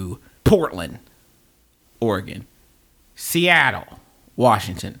to Portland, Oregon, Seattle,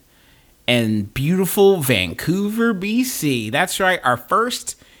 Washington, and beautiful Vancouver, BC. That's right, our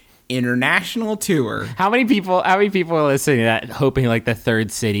first international tour. How many people are listening to that, hoping like the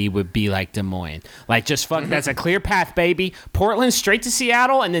third city would be like Des Moines? Like, just fuck, that's a clear path, baby. Portland straight to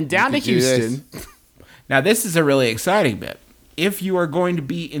Seattle and then down to Houston. Now, this is a really exciting bit. If you are going to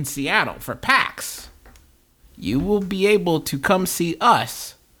be in Seattle for PAX, you will be able to come see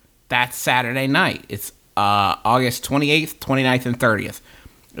us that Saturday night. It's August 28th, 29th, and 30th.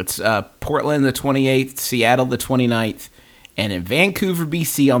 It's Portland the 28th, Seattle the 29th, and in Vancouver,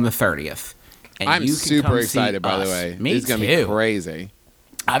 BC on the 30th. And I'm you can super come excited, see by the us. way. Me It's going to be crazy.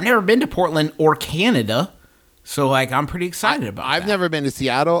 I've never been to Portland or Canada, so like I'm pretty excited about I've that. never been to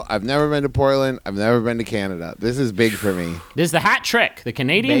Seattle. I've never been to Portland. I've never been to Canada. This is big for me. This is the hat trick, the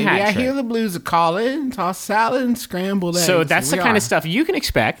Canadian Baby, hat I trick. hear the blues are calling. Toss salad and scrambled eggs. So that's the Here we kind are. of stuff you can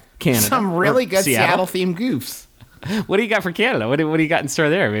expect. Canada, Some really or good Seattle-themed goofs. What do you got for Canada? What do you got in store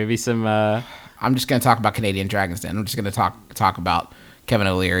there? Maybe some. I'm just going to talk about Canadian Dragons Den. I'm just going to talk about Kevin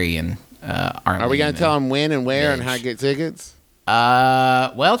O'Leary and Arlene. Are we going to tell them when and where and Midge. how to get tickets?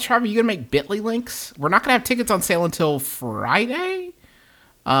 Well, Charlie, you going to make Bitly links? We're not going to have tickets on sale until Friday.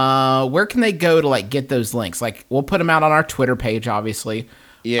 Where can they go to like get those links? Like, we'll put them out on our Twitter page, obviously.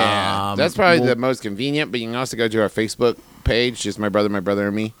 Yeah, that's probably the most convenient, but you can also go to our Facebook page, just My Brother,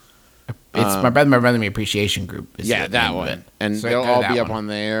 and Me. It's My Brother, and Me Appreciation Group. is Yeah, the that name of one. it. And So they'll go to all that be up one. on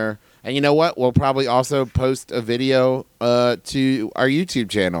there. And you know what? We'll probably also post a video to our YouTube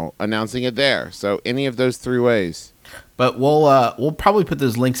channel announcing it there. So any of those 3 ways. But we'll probably put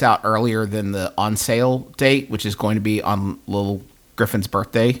those links out earlier than the on sale date, which is going to be on Little Griffin's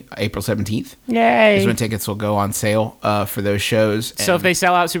birthday, April 17th. Yay! Is when tickets will go on sale for those shows. So if they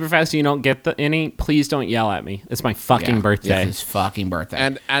sell out super fast and you don't get any, please don't yell at me. It's my fucking birthday. It's his fucking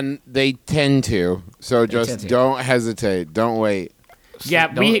birthday. And they tend to. So tend just to. don't hesitate. Don't wait.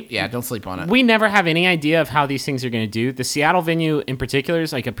 Yeah, don't sleep on it. We never have any idea of how these things are going to do. The Seattle venue in particular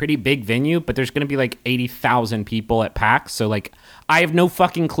is like a pretty big venue, but there's going to be like 80,000 people at PAX. So like, I have no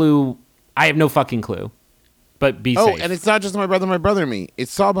fucking clue. But be safe. And it's not just My Brother, and Me.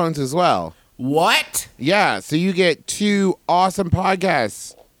 It's Sawbones as well. What? Yeah, so you get 2 awesome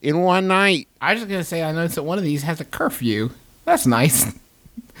podcasts in one night. I was just gonna say I noticed that one of these has a curfew. That's nice.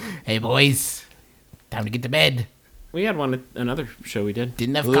 Hey boys, time to get to bed. We had another show we did.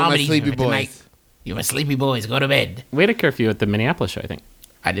 Didn't have Who are my comedy sleepy tonight. boys? You my sleepy boys, go to bed. We had a curfew at the Minneapolis show, I think.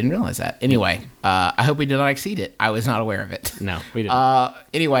 I didn't realize that. Anyway, I hope we did not exceed it. I was not aware of it. No, we didn't.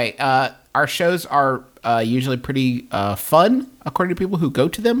 Anyway, our shows are usually pretty fun, according to people who go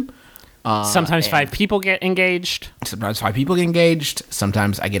to them. Sometimes 5 people get engaged. Sometimes 5 people get engaged.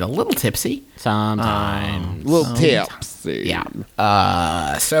 Sometimes I get a little tipsy. Sometimes. Little tips.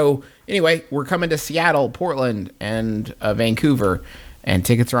 Yeah. So anyway, we're coming to Seattle, Portland, and Vancouver, and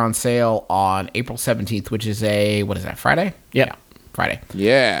tickets are on sale on April 17th, which is Friday? Yep. Yeah, Friday.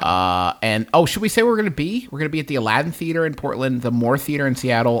 Yeah. And should we say where we're going to be? We're going to be at the Aladdin Theater in Portland, the Moore Theater in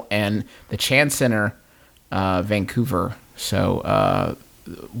Seattle, and the Chan Center, Vancouver. So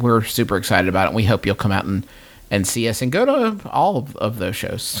we're super excited about it. And we hope you'll come out and see us and go to all of those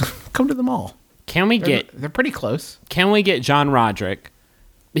shows. Come to them all. They're pretty close. Can we get John Roderick?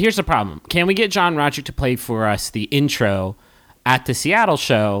 Here's the problem. Can we get John Roderick to play for us the intro at the Seattle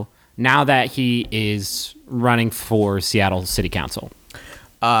show now that he is running for Seattle City Council?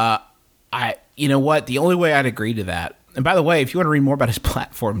 You know what? The only way I'd agree to that, and by the way, if you want to read more about his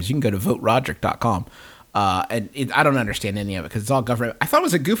platforms, you can go to voteroderick.com. I don't understand any of it because it's all government. I thought it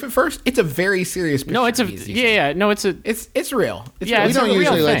was a goof at first. It's a very serious. No, it's real. It's real. We don't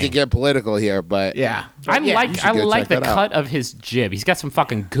usually like to get political here, but yeah, I like the that cut of his jib. He's got some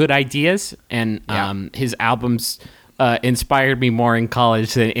fucking good ideas, and his albums inspired me more in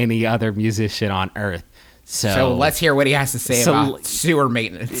college than any other musician on earth. So let's hear what he has to say about sewer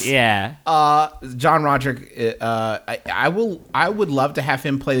maintenance. Yeah. John Roderick, I would love to have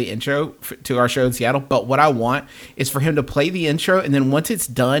him play the intro to our show in Seattle, but what I want is for him to play the intro, and then once it's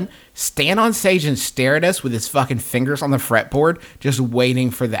done, stand on stage and stare at us with his fucking fingers on the fretboard, just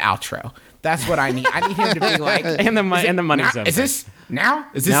waiting for the outro. That's what I need. I need him to be like... and the money's over. Is this now?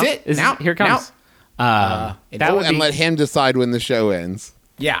 Is this it? Now? Here it comes. And let him decide when the show ends.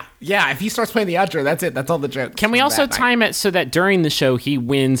 Yeah. If he starts playing the outro, that's it. That's all the jokes. Can we also time it so that during the show he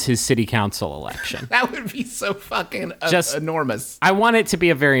wins his city council election? That would be so fucking enormous. I want it to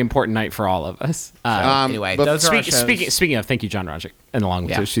be a very important night for all of us. Anyway, those are our shows. Speaking of, thank you, John Roderick, and along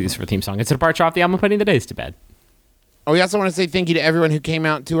with those for the theme song. It's a departure off the album Putting the Days to Bed. Oh, we also want to say thank you to everyone who came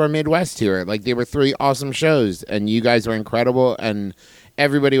out to our Midwest tour. Like, they were 3 awesome shows, and you guys were incredible, and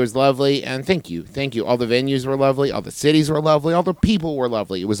everybody was lovely, and thank you. All the venues were lovely, all the cities were lovely, all the people were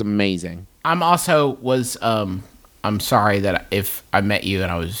lovely. It was amazing. I'm sorry that if I met you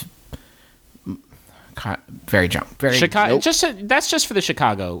and I was very drunk. Chicago. Nope. That's just for the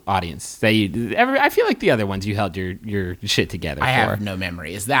Chicago audience. I feel like the other ones you held your shit together. I have no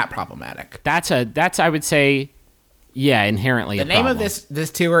memory. Is that problematic? That's I would say, yeah, inherently. The name of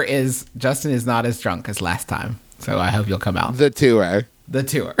this tour is Justin is not as drunk as last time. So I hope you'll come out. The tour.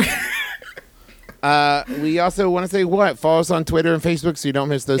 We also want to say follow us on Twitter and Facebook so you don't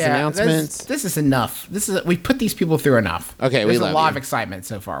miss those announcements. This is enough. We put these people through enough. Okay, there's a lot of excitement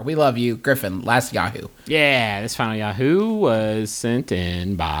so far. We love you, Griffin. Last Yahoo. Yeah, this final Yahoo was sent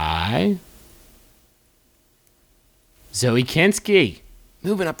in by Zoe Kensky.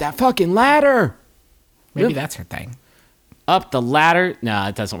 Moving up that fucking ladder. Maybe that's her thing. Up the ladder. No,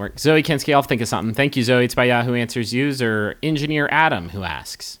 it doesn't work. Zoe Kensky, I'll think of something. Thank you, Zoe. It's by Yahoo Answers user Engineer Adam, who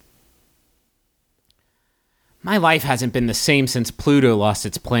asks, my life hasn't been the same since Pluto lost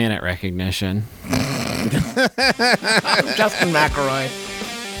its planet recognition. I'm Justin McElroy.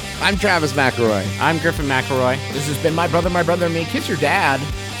 I'm Travis McElroy. I'm Griffin McElroy. This has been My Brother, and Me. Kiss your dad.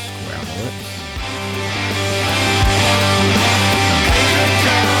 Square on the lips.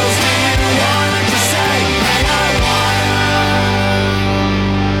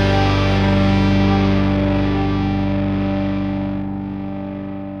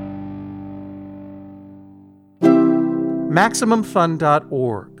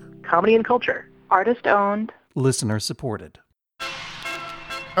 MaximumFun.org. Comedy and culture. Artist owned. Listener supported.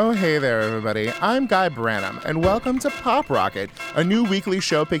 Oh, hey there, everybody. I'm Guy Branum, and welcome to Pop Rocket, a new weekly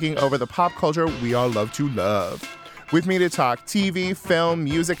show picking over the pop culture we all love to love. With me to talk TV, film,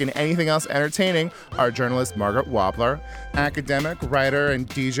 music, and anything else entertaining are journalist Margaret Wappler, academic, writer, and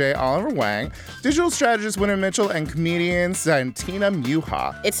DJ Oliver Wang, digital strategist Winter Mitchell, and comedian Santina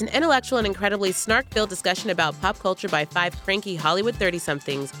Muha. It's an intellectual and incredibly snark-filled discussion about pop culture by 5 cranky Hollywood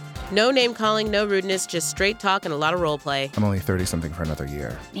 30-somethings. No name-calling, no rudeness, just straight talk and a lot of role play. I'm only 30-something for another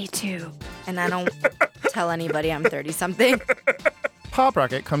year. Me too. And I don't tell anybody I'm 30-something. Pop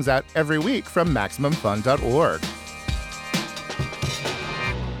Rocket comes out every week from MaximumFun.org.